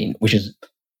 2019, which is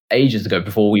ages ago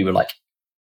before we were like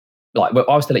I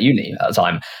was still at uni at the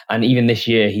time. And even this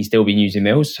year, he's still been using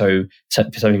Mills. So for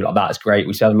some people like that, it's great.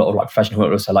 We still have a lot of like professional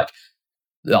footballers. So like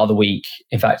the other week,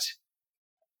 in fact,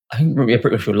 I think we're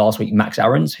pretty sure last week, Max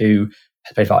Aarons, who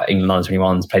has played for England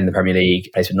under-21s, played in the Premier League,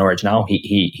 plays for Norwich now.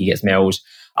 He gets Mills.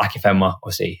 Akifenwa,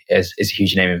 obviously, is a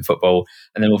huge name in football.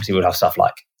 And then obviously we'll have stuff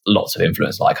like lots of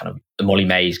influence, like kind of Molly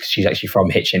Mays, because she's actually from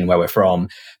Hitchin, where we're from,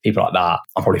 people like that.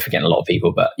 I'm probably forgetting a lot of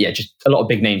people, but yeah, just a lot of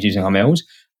big names using our Mills.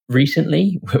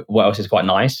 Recently, what else is quite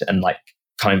nice and like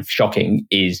kind of shocking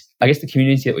is, I guess, the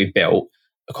community that we've built.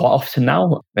 Quite often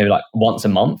now, maybe like once a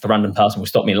month, a random person will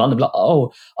stop me in London, be like,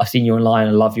 "Oh, I've seen you online.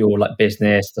 I love your like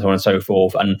business, so on and so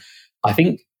forth." And I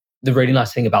think the really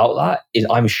nice thing about that is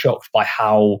I'm shocked by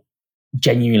how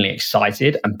genuinely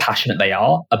excited and passionate they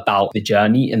are about the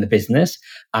journey and the business.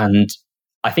 And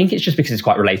I think it's just because it's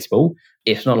quite relatable.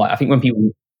 It's not like, I think when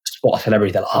people spot a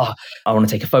celebrity, they're like, I want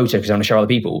to take a photo because I want to show other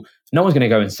people. No one's going to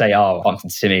go and say, I bumped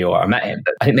into Simmy or I met him.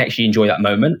 But I think they actually enjoy that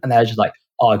moment and they're just like,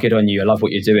 good on you. I love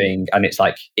what you're doing. And it's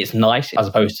like, it's nice as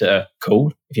opposed to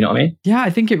cool, if you know what I mean? Yeah, I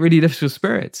think it really lifts your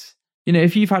spirits. You know,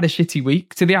 if you've had a shitty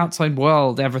week, to the outside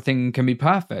world, everything can be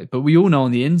perfect. But we all know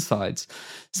on the insides,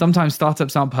 sometimes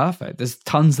startups aren't perfect. There's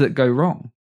tons that go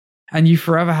wrong. And you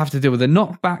forever have to deal with the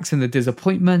knockbacks and the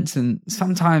disappointments. And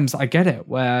sometimes I get it,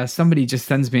 where somebody just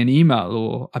sends me an email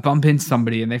or I bump into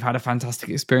somebody and they've had a fantastic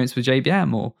experience with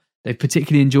JBM or they've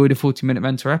particularly enjoyed a 40-Minute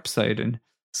Mentor episode. And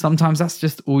sometimes that's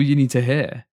just all you need to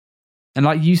hear. And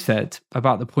like you said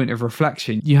about the point of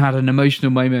reflection, you had an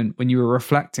emotional moment when you were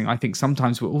reflecting. I think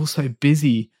sometimes we're all so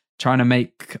busy trying to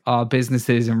make our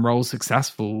businesses and roles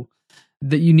successful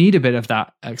that you need a bit of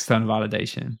that external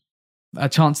validation. A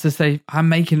chance to say, I'm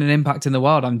making an impact in the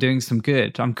world. I'm doing some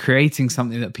good. I'm creating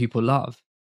something that people love.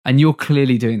 And you're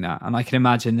clearly doing that. And I can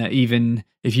imagine that even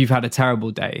if you've had a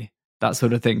terrible day, that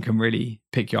sort of thing can really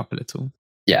pick you up a little.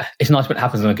 Yeah, it's nice when it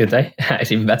happens on a good day.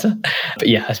 It's even better. But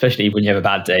yeah, especially when you have a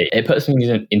bad day, it puts things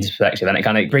into perspective and it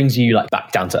kind of brings you like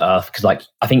back down to earth. Because like,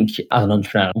 I think as an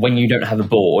entrepreneur, when you don't have a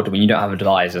board, when you don't have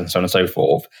advisors and so on and so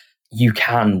forth, you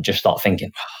can just start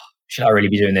thinking, should I really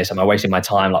be doing this? Am I wasting my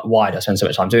time? Like, why do I spend so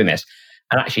much time doing this?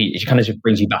 And actually, it kind of just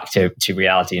brings you back to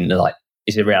reality and like,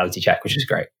 it's a reality check, which is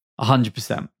great.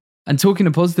 100%. And talking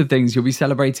of positive things, you'll be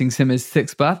celebrating Simmer's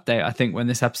 6th birthday, I think, when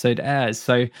this episode airs.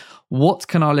 So what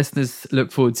can our listeners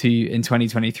look forward to in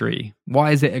 2023?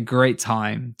 Why is it a great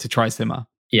time to try Simmer?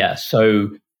 Yeah, so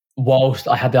whilst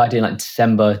I had the idea in like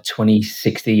December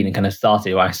 2016 and kind of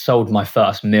started, when I sold my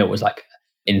first meal was like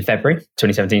in February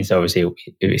 2017. So obviously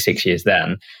it was 6 years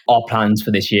then. Our plans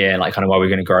for this year, like kind of why we're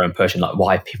going to grow and push and like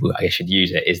why people I guess should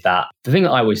use it, is that the thing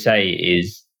that I always say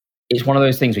is it's one of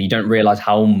those things where you don't realize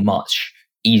how much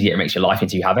easier it makes your life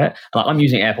until you have it. And like, I'm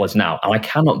using AirPods now and I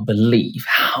cannot believe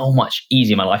how much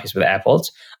easier my life is with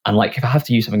AirPods. And like, if I have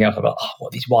to use something else, I'm like, oh, what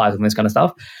are these wires and this kind of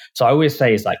stuff? So I always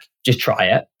say is like, just try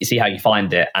it, you see how you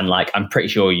find it. And like, I'm pretty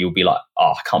sure you'll be like,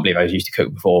 oh, I can't believe I was used to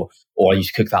cook before, or I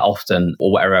used to cook that often,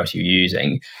 or whatever else you're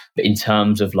using. But in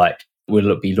terms of like,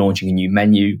 we'll be launching a new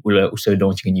menu. We're also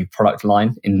launching a new product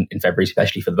line in February,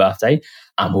 especially for the birthday.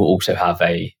 And we'll also have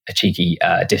a cheeky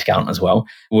discount as well.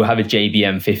 We'll have a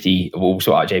JBM50, we'll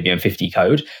sort out JBM50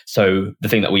 code. So the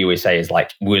thing that we always say is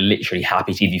like, we're literally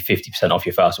happy to give you 50% off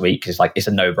your first week, because it's like, it's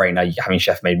a no-brainer. You're having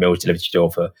chef-made meals delivered to your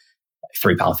door for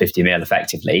like £3.50 a meal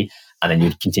effectively. And then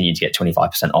you continue to get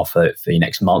 25% off for your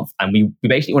next month. And we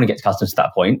basically want to get to customers to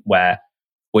that point where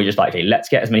we're just like, okay, let's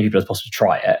get as many people as possible to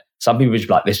try it. Some people are just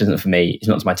like, this isn't for me. It's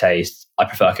not to my taste. I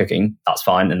prefer cooking. That's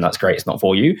fine. And that's great. It's not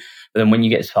for you. But then when you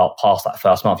get past that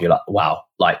first month, you're like, wow,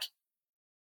 like,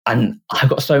 and I've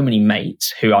got so many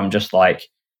mates who I'm just like,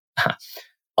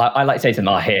 I like to say to them,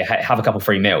 oh, here, have a couple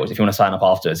free meals. If you want to sign up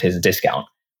afterwards, here's a discount.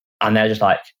 And they're just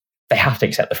like, they have to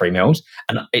accept the free meals.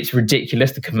 And it's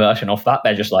ridiculous, the conversion off that.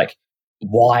 They're just like,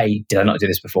 why did I not do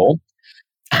this before?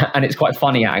 And it's quite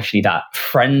funny actually that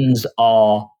friends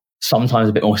are sometimes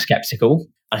a bit more skeptical.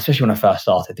 And especially when I first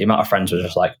started, the amount of friends were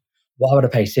just like, why would I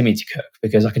pay Simmy to cook?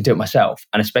 Because I can do it myself.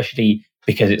 And especially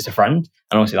because it's a friend.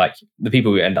 And obviously like the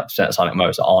people who end up signing up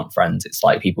most aren't friends. It's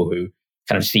like people who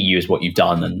kind of see you as what you've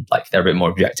done and like they're a bit more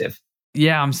objective.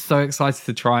 Yeah, I'm so excited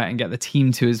to try it and get the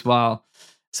team to as well.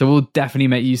 So we'll definitely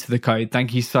make use of the code.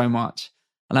 Thank you so much.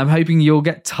 And I'm hoping you'll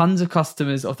get tons of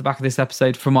customers off the back of this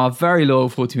episode from our very loyal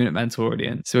 40-Minute Mentor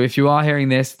audience. So if you are hearing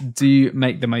this, do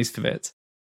make the most of it.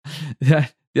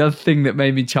 The other thing that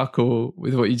made me chuckle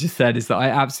with what you just said is that I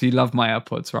absolutely love my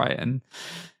AirPods, right? And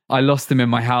I lost them in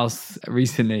my house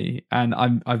recently, and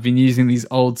I've been using these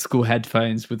old school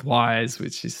headphones with wires,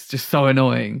 which is just so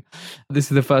annoying.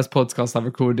 This is the first podcast I've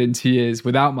recorded in 2 years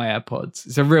without my AirPods.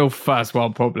 It's a real first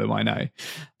world problem, I know.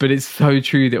 But it's so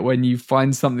true that when you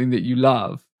find something that you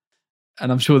love, and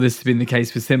I'm sure this has been the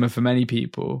case for Simmer for many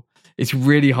people, it's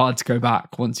really hard to go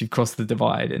back once you've crossed the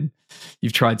divide and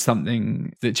you've tried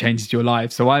something that changes your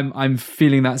life. So I'm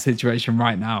feeling that situation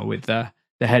right now with the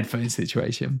headphone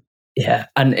situation. Yeah.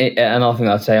 And another thing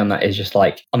I'd say on that is just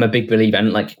like, I'm a big believer,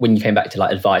 and like when you came back to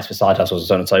like advice for side hustles and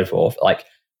so on and so forth, like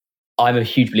I'm a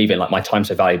huge believer in like my time's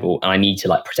so valuable and I need to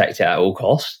like protect it at all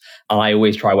costs. And I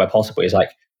always try where possible is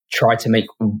like try to make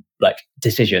like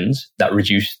decisions that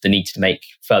reduce the need to make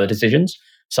further decisions.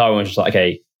 So I was just like,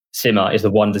 okay, Simmer is the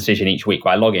one decision each week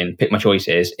where I log in, pick my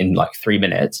choices in like 3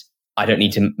 minutes. I don't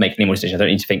need to make any more decisions. I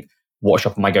don't need to think, what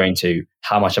shop am I going to?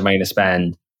 How much am I going to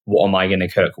spend? What am I going to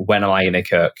cook? When am I going to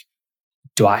cook?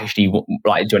 Do I actually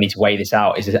like? Do I need to weigh this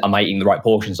out? Am I eating the right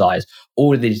portion size?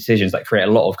 All of these decisions that create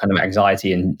a lot of kind of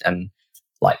anxiety and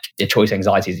like the choice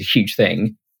anxiety is a huge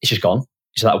thing. It's just gone.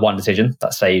 It's that one decision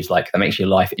that saves that makes your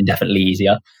life indefinitely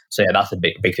easier. So yeah, that's a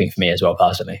big thing for me as well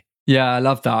personally. Yeah, I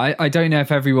love that. I don't know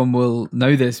if everyone will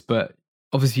know this, but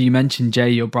obviously you mentioned Jay,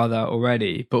 your brother,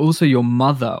 already, but also your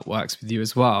mother works with you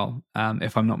as well,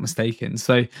 if I'm not mistaken.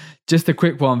 So just a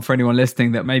quick one for anyone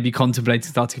listening that may be contemplating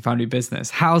starting a family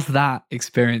business. How's that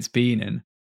experience been, and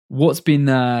what's been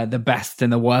the best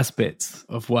and the worst bits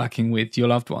of working with your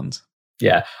loved ones?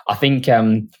 Yeah, I think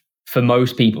for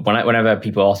most people, whenever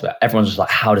people ask about it, everyone's just like,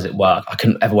 how does it work? I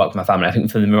couldn't ever work with my family. I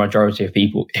think for the majority of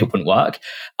people, it wouldn't work.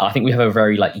 I think we have a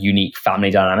very unique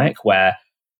family dynamic where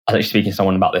I was actually speaking to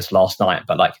someone about this last night,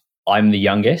 but I'm the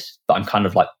youngest, but I'm kind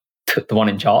of the one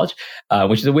in charge,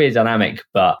 which is a weird dynamic,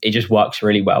 but it just works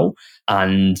really well.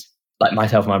 And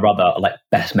myself and my brother are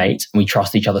best mates, and we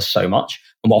trust each other so much.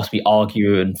 And whilst we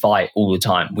argue and fight all the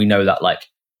time, we know that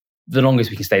the longest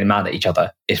we can stay mad at each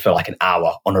other is for an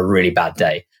hour on a really bad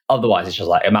day. Otherwise, it's just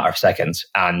a matter of seconds.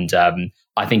 And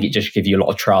I think it just gives you a lot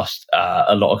of trust,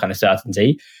 a lot of kind of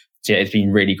certainty. So yeah, it's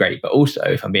been really great. But also,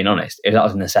 if I'm being honest, if that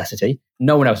was a necessity,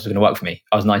 no one else was going to work for me.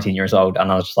 I was 19 years old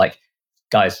and I was just like,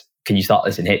 guys, can you start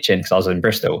this in Hitchin? Because I was in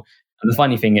Bristol. And the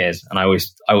funny thing is, and I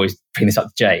always bring this up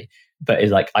to Jay, but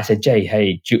is I said, Jay,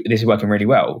 hey, this is working really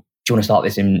well. Do you want to start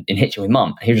this in Hitchin with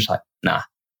mum? And he was just like, nah.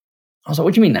 I was like,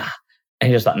 what do you mean nah? And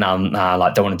he was just nah,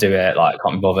 don't want to do it.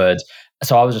 Can't be bothered.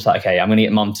 So I was just like, okay, I'm going to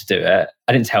get mum to do it.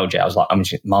 I didn't tell Jay. I was like,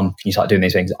 Mum, can you start doing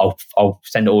these things? I'll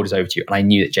send orders over to you. And I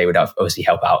knew that Jay would obviously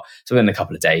help out. So within a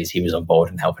couple of days, he was on board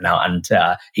and helping out. And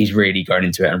he's really grown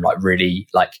into it and like really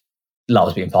like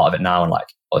loves being part of it now. And like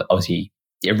obviously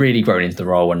really grown into the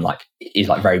role and like he's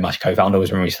like very much co-founder.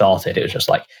 Was when we started, it was just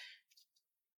like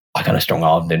I kind of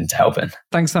strong-armed him to help him.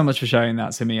 Thanks so much for sharing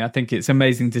that to me. I think it's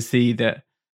amazing to see that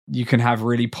you can have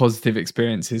really positive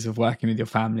experiences of working with your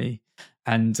family.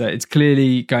 And it's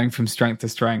clearly going from strength to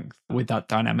strength with that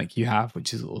dynamic you have,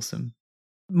 which is awesome.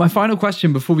 My final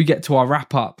question before we get to our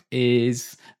wrap up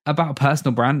is about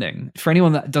personal branding. For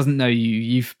anyone that doesn't know you,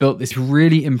 you've built this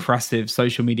really impressive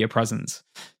social media presence.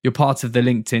 You're part of the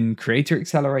LinkedIn Creator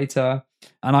Accelerator,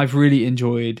 and I've really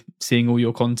enjoyed seeing all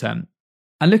your content.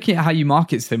 And looking at how you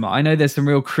market Simmy, I know there's some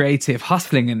real creative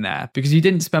hustling in there because you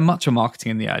didn't spend much on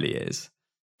marketing in the early years.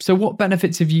 So what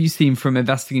benefits have you seen from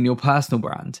investing in your personal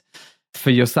brand for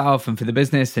yourself and for the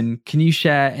business? And can you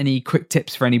share any quick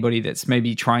tips for anybody that's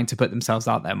maybe trying to put themselves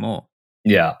out there more?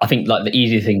 Yeah, I think like the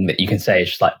easy thing that you can say is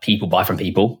just like people buy from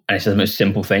people. And it's the most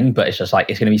simple thing, but it's just like,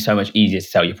 it's going to be so much easier to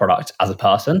sell your product as a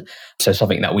person. So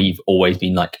something that we've always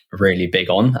been like really big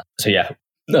on. So yeah,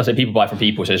 no, so people buy from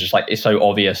people. So it's just like, it's so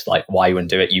obvious like why you wouldn't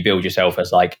do it. You build yourself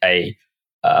as like a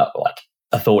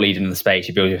thought leader in the space.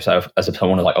 You build yourself as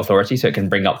someone of like authority. So it can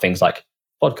bring up things like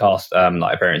podcast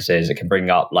like appearances. It can bring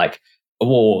up like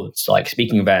awards, like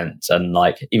speaking events, and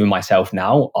like even myself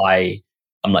now,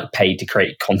 I'm like paid to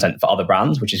create content for other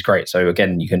brands, which is great. So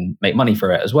again, you can make money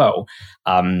for it as well.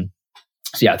 So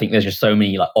yeah, I think there's just so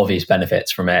many like obvious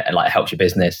benefits from it, and like it helps your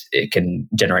business. It can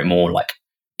generate more like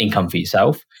income for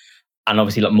yourself, and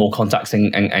obviously like more contacts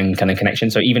and kind of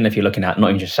connections. So even if you're looking at not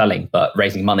even just selling, but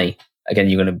raising money, again,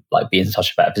 you're going to like be in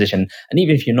such a better position. And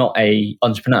even if you're not a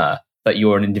entrepreneur, but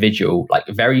you're an individual, like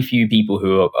very few people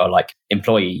who are like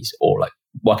employees or like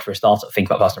working for a startup think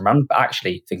about personal brand, but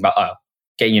actually think about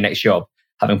getting your next job.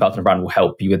 Having a personal brand will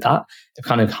help you with that. It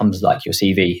kind of comes like your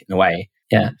CV in a way.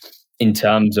 Yeah. In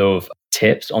terms of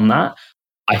tips on that,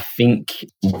 I think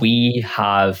we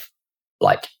have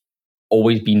like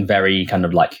always been very kind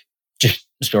of like just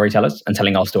storytellers and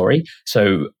telling our story.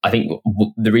 So I think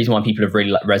the reason why people have really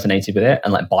like resonated with it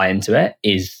and like buy into it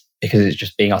is because it's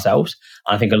just being ourselves.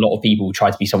 And I think a lot of people try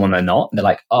to be someone they're not. They're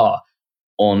like,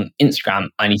 on Instagram,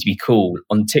 I need to be cool.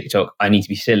 On TikTok, I need to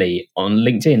be silly. On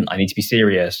LinkedIn, I need to be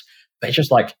serious. But it's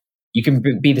just like, you can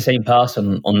be the same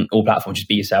person on all platforms, just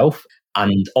be yourself.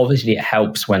 And obviously it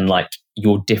helps when like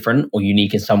you're different or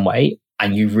unique in some way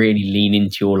and you really lean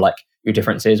into your like your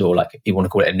differences, or like if you want to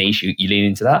call it a niche, you lean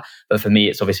into that. But for me,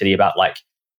 it's obviously about like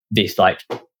this, like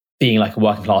being like a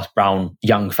working class brown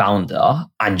young founder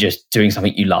and just doing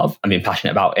something you love and being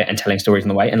passionate about it and telling stories in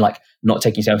the way and like not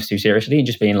taking yourself too seriously and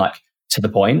just being like to the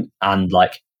point and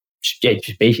like,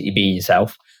 just basically being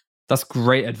yourself. That's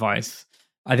great advice.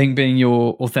 I think being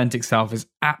your authentic self is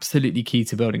absolutely key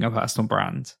to building a personal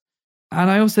brand. And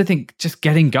I also think just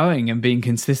getting going and being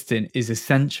consistent is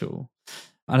essential.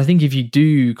 And I think if you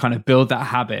do kind of build that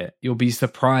habit, you'll be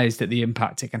surprised at the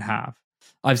impact it can have.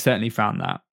 I've certainly found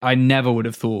that. I never would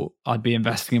have thought I'd be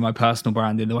investing in my personal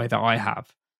brand in the way that I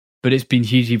have. But it's been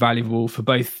hugely valuable for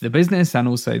both the business and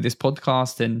also this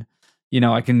podcast. And, you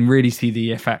know, I can really see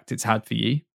the effect it's had for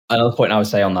you. Another point I would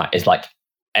say on that is like,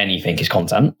 anything is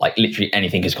content. Like literally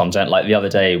anything is content. Like the other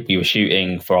day we were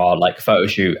shooting for our like photo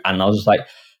shoot and I was just like,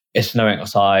 it's snowing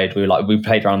outside. We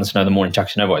played around in the snow in the morning,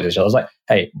 chucking snowballs. I was like,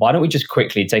 hey, why don't we just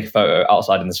quickly take a photo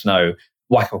outside in the snow,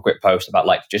 whack up a quick post about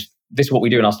like, just this is what we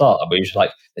do in our startup. We were just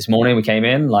like, this morning we came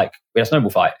in, like we had a snowball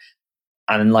fight.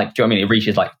 And then like, do you know what I mean? It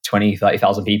reaches like 20,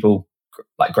 30,000 people.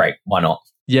 Like, great, why not?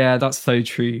 Yeah, that's so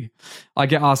true. I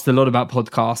get asked a lot about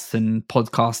podcasts and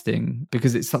podcasting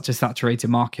because it's such a saturated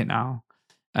market now.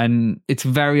 And it's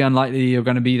very unlikely you're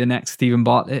going to be the next Stephen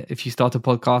Bartlett if you start a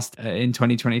podcast in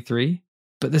 2023.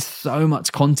 But there's so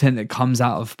much content that comes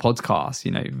out of podcasts,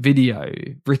 you know, video,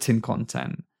 written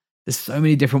content. There's so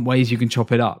many different ways you can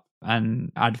chop it up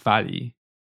and add value.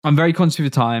 I'm very conscious of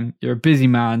your time. You're a busy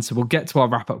man, so we'll get to our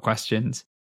wrap-up questions.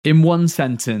 In one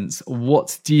sentence,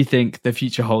 what do you think the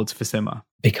future holds for Simmy?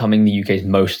 Becoming the UK's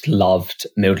most loved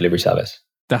meal delivery service.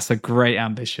 That's a great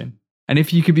ambition. And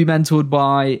if you could be mentored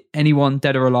by anyone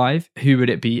dead or alive, who would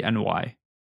it be and why?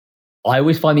 I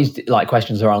always find these like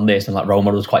questions around this and like role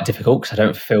models quite difficult because I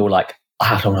don't feel like I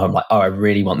have to know. I'm like, I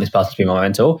really want this person to be my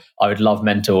mentor. I would love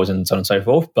mentors and so on and so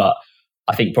forth. But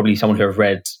I think probably someone who have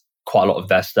read quite a lot of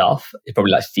their stuff is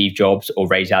probably like Steve Jobs or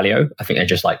Ray Dalio. I think they're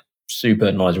just like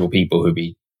super knowledgeable people who'd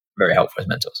be very helpful as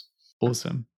mentors.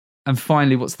 Awesome. And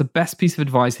finally, what's the best piece of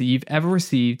advice that you've ever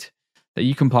received that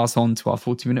you can pass on to our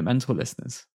 40-Minute Mentor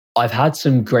listeners? I've had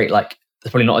some great like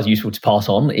that's probably not as useful to pass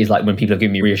on is like when people are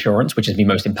giving me reassurance, which has been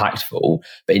most impactful.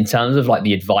 But in terms of like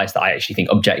the advice that I actually think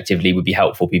objectively would be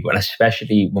helpful for people, and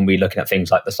especially when we're looking at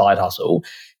things like the side hustle,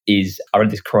 is I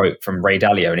read this quote from Ray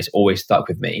Dalio and it's always stuck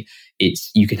with me. It's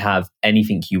you can have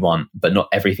anything you want, but not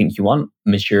everything you want.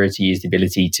 Maturity is the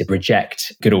ability to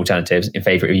reject good alternatives in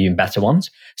favor of even better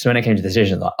ones. So when it came to the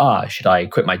decision like, should I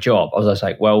quit my job? I was just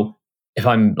like, well, if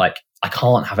I'm like, I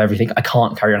can't have everything. I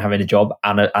can't carry on having a job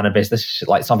and a business.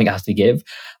 Like something has to give.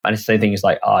 And it's the same thing as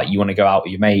like, you want to go out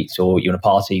with your mates or you want to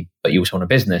party, but you also want a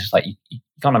business. Like you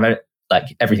can't have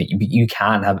like everything. You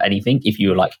can have anything if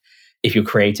you're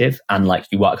creative and like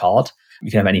you work hard. You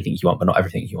can have anything you want, but not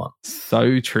everything you want.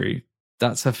 So true.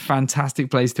 That's a fantastic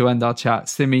place to end our chat.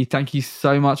 Simmy, thank you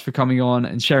so much for coming on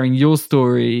and sharing your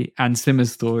story and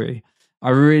Simmer's story. I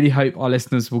really hope our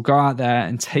listeners will go out there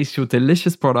and taste your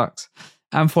delicious products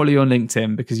and follow you on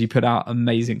LinkedIn because you put out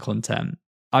amazing content.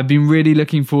 I've been really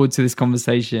looking forward to this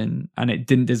conversation and it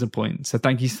didn't disappoint. So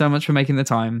thank you so much for making the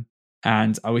time.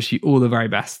 And I wish you all the very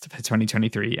best for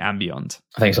 2023 and beyond.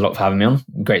 Thanks a lot for having me on.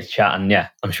 Great to chat. And yeah,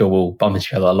 I'm sure we'll bump into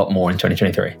each other a lot more in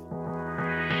 2023.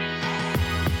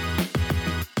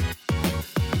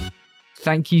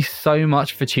 Thank you so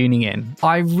much for tuning in.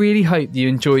 I really hope you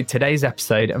enjoyed today's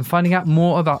episode and finding out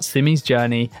more about Simmy's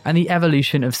journey and the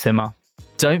evolution of Simmer.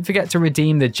 Don't forget to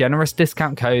redeem the generous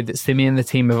discount code that Simmy and the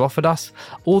team have offered us.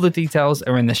 All the details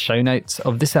are in the show notes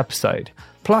of this episode.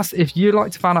 Plus, if you'd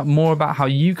like to find out more about how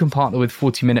you can partner with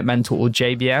 40 Minute Mentor or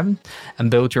JBM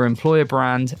and build your employer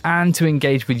brand and to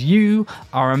engage with you,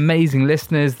 our amazing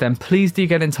listeners, then please do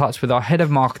get in touch with our head of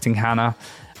marketing, Hannah,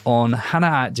 on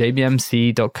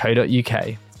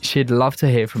hannah@jbmc.co.uk. She'd love to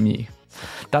hear from you.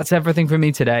 That's everything from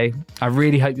me today. I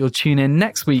really hope you'll tune in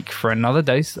next week for another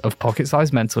dose of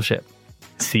pocket-sized mentorship.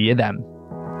 See you then.